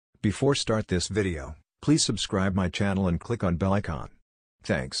Before start this video, please subscribe my channel and click on bell icon.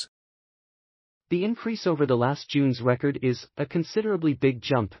 Thanks. The increase over the last June's record is a considerably big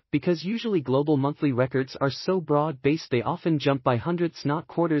jump, because usually global monthly records are so broad-based they often jump by hundredths not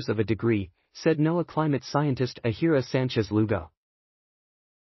quarters of a degree, said NOAA climate scientist Ahira Sanchez-Lugo.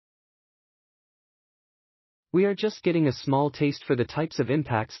 We are just getting a small taste for the types of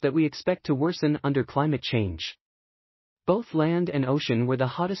impacts that we expect to worsen under climate change. Both land and ocean were the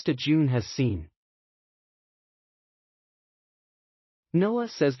hottest a June has seen. NOAA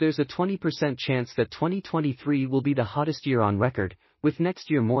says there's a 20% chance that 2023 will be the hottest year on record, with next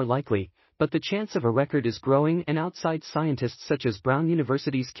year more likely, but the chance of a record is growing, and outside scientists such as Brown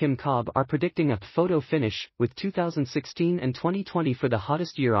University's Kim Cobb are predicting a photo finish with 2016 and 2020 for the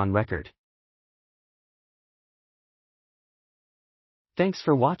hottest year on record. Thanks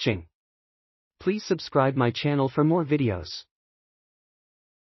for watching. Please subscribe my channel for more videos.